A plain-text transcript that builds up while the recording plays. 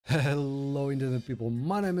Hello internet people,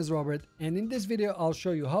 my name is Robert, and in this video I'll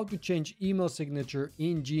show you how to change email signature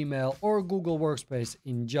in Gmail or Google Workspace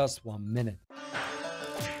in just 1 minute.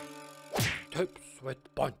 Tips with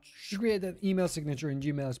punch. To create an email signature in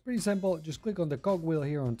Gmail is pretty simple. Just click on the cogwheel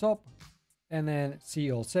here on top and then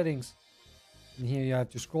see all settings. And here you have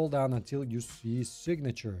to scroll down until you see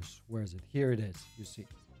signatures. Where is it? Here it is, you see.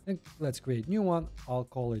 And let's create a new one. I'll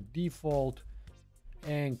call it default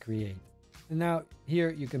and create. And now here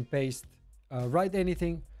you can paste, write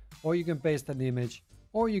anything, or you can paste an image,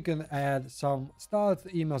 or you can add some styled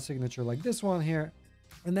email signature like this one here.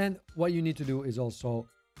 And then what you need to do is also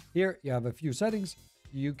here you have a few settings.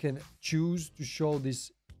 You can choose to show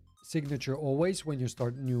this signature always when you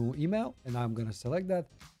start new email, and I'm going to select that.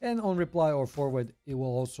 And on reply or forward, it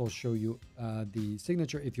will also show you the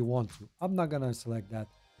signature if you want to. I'm not going to select that.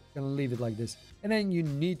 I'm going to leave it like this. And then you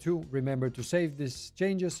need to remember to save these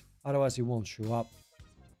changes, otherwise it won't show up.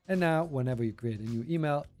 And now whenever you create a new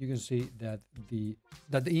email, you can see that the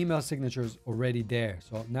email signature is already there.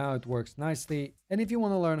 So now it works nicely. And if you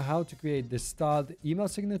want to learn how to create the styled email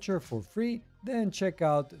signature for free, then check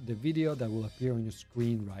out the video that will appear on your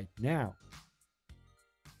screen right now.